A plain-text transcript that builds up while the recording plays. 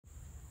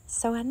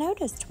So I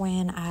noticed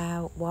when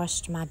I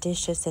washed my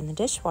dishes in the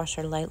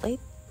dishwasher lately,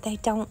 they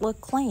don't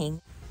look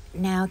clean.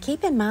 Now,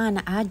 keep in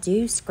mind, I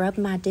do scrub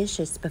my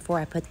dishes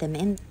before I put them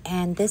in,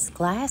 and this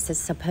glass is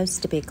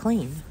supposed to be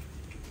clean.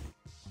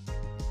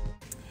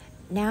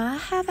 Now, I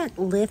haven't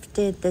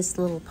lifted this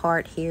little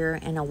part here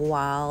in a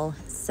while,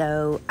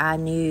 so I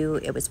knew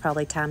it was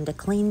probably time to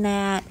clean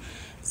that.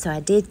 So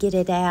I did get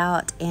it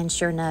out, and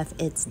sure enough,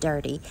 it's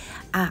dirty.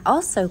 I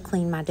also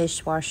cleaned my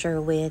dishwasher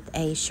with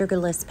a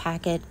sugarless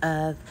packet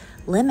of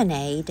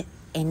lemonade,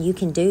 and you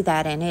can do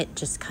that, and it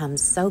just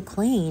comes so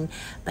clean.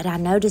 But I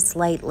noticed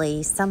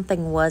lately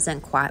something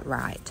wasn't quite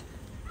right,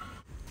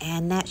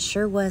 and that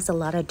sure was a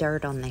lot of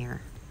dirt on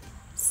there.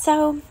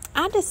 So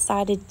I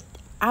decided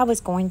I was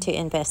going to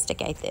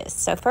investigate this.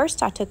 So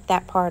first I took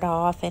that part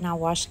off and I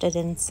washed it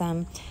in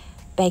some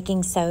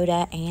baking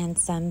soda and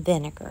some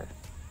vinegar.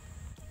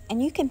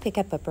 And you can pick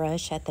up a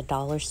brush at the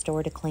dollar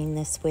store to clean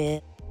this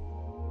with.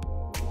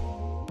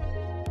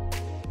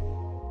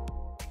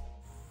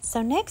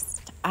 So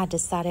next I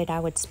decided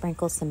I would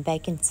sprinkle some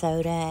baking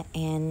soda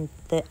in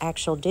the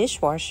actual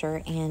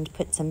dishwasher and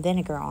put some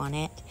vinegar on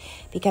it,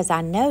 because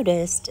I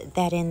noticed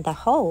that in the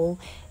hole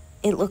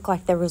it looked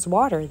like there was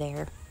water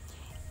there.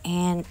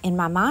 And in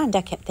my mind,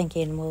 I kept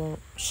thinking, well,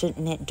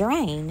 shouldn't it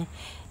drain?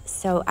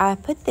 So I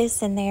put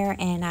this in there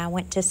and I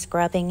went to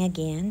scrubbing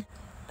again.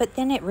 But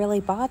then it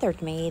really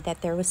bothered me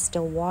that there was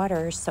still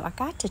water. So I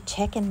got to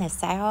checking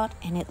this out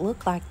and it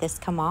looked like this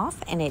come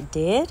off, and it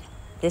did.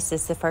 This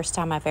is the first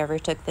time I've ever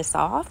took this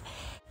off.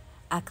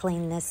 I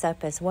cleaned this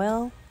up as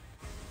well.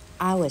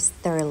 I was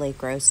thoroughly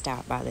grossed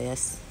out by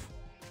this.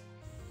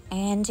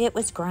 And it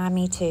was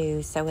grimy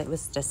too, so it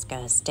was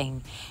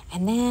disgusting.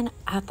 And then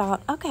I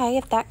thought, okay,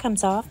 if that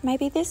comes off,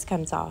 maybe this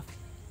comes off.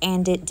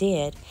 And it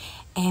did.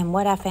 And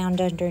what I found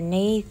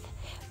underneath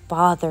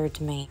bothered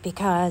me,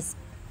 because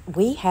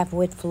we have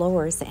wood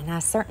floors, and I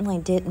certainly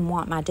didn't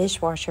want my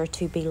dishwasher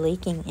to be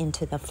leaking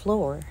into the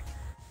floor.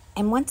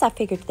 And once I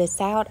figured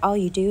this out, all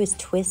you do is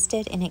twist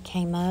it and it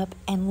came up,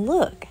 and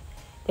look,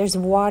 there's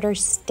water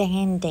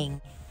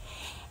standing.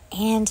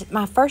 And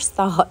my first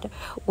thought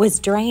was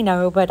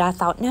Drano, but I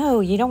thought, no,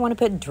 you don't want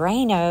to put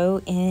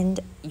Drano in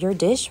your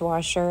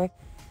dishwasher.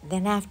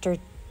 Then after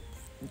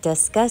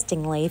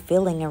disgustingly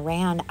feeling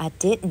around, I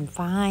didn't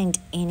find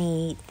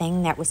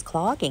anything that was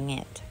clogging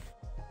it.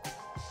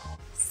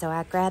 So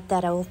I grabbed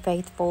that old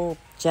faithful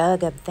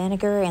jug of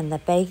vinegar and the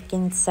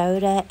baking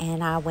soda,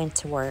 and I went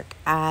to work.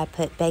 I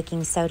put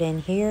baking soda in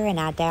here and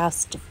I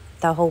doused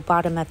the whole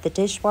bottom of the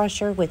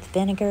dishwasher with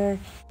vinegar.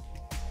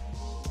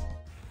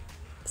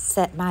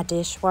 Set my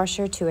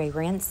dishwasher to a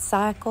rinse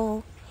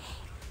cycle,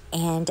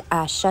 and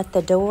I shut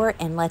the door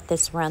and let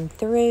this run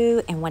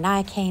through. And when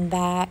I came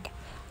back,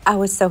 I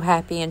was so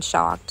happy and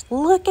shocked.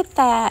 Look at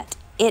that.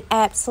 It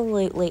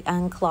absolutely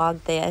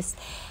unclogged this.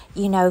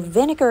 You know,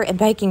 vinegar and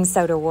baking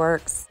soda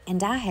works,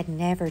 and I had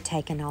never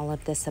taken all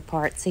of this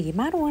apart, so you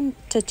might want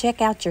to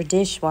check out your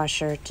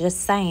dishwasher,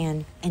 just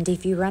saying. And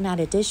if you run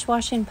out of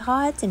dishwashing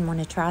pods and want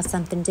to try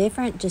something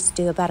different, just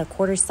do about a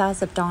quarter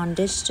size of Dawn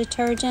dish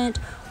detergent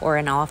or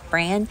an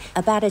off-brand,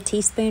 about a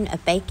teaspoon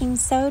of baking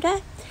soda.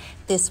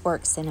 This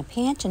works in a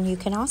pinch, and you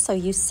can also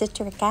use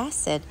citric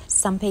acid.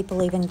 Some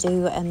people even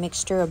do a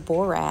mixture of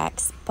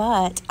borax,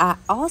 but I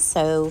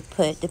also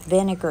put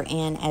vinegar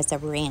in as a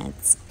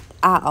rinse.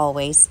 I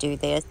always do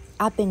this.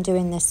 I've been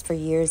doing this for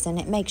years, and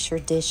it makes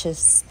your dishes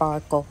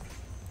sparkle.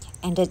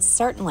 And it's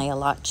certainly a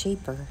lot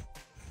cheaper.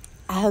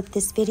 I hope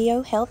this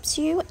video helps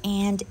you,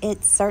 and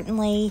it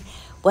certainly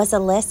was a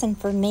lesson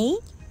for me.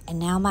 And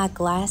now my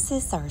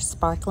glasses are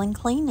sparkling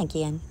clean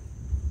again.